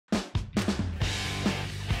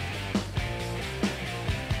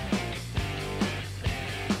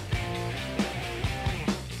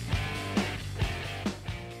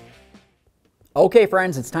Okay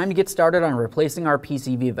friends, it's time to get started on replacing our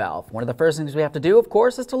PCV valve. One of the first things we have to do, of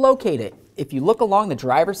course, is to locate it. If you look along the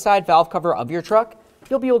driver's side valve cover of your truck,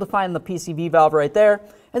 you'll be able to find the PCV valve right there,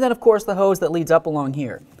 and then of course the hose that leads up along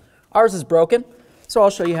here. Ours is broken, so I'll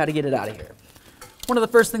show you how to get it out of here. One of the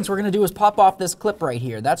first things we're going to do is pop off this clip right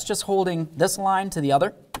here. That's just holding this line to the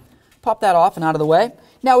other. Pop that off and out of the way.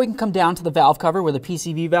 Now we can come down to the valve cover where the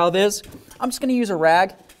PCV valve is. I'm just going to use a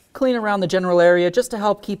rag, clean around the general area just to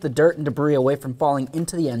help keep the dirt and debris away from falling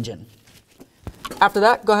into the engine. After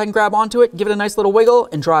that, go ahead and grab onto it, give it a nice little wiggle,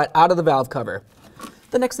 and draw it out of the valve cover.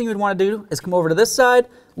 The next thing you'd want to do is come over to this side,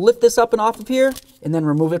 lift this up and off of here, and then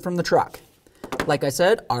remove it from the truck. Like I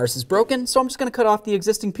said, ours is broken, so I'm just going to cut off the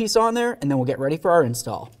existing piece on there, and then we'll get ready for our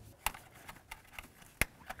install.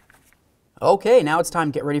 Okay, now it's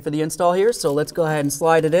time to get ready for the install here, so let's go ahead and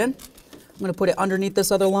slide it in. I'm going to put it underneath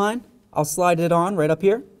this other line. I'll slide it on right up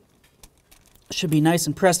here. Should be nice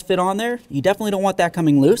and pressed fit on there. You definitely don't want that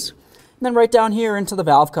coming loose. And then right down here into the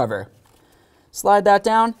valve cover. Slide that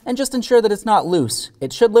down and just ensure that it's not loose.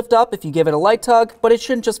 It should lift up if you give it a light tug, but it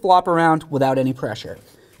shouldn't just flop around without any pressure.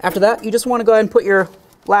 After that, you just want to go ahead and put your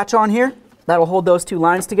latch on here. That'll hold those two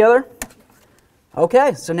lines together.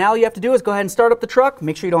 Okay, so now all you have to do is go ahead and start up the truck,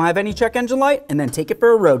 make sure you don't have any check engine light, and then take it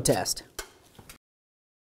for a road test.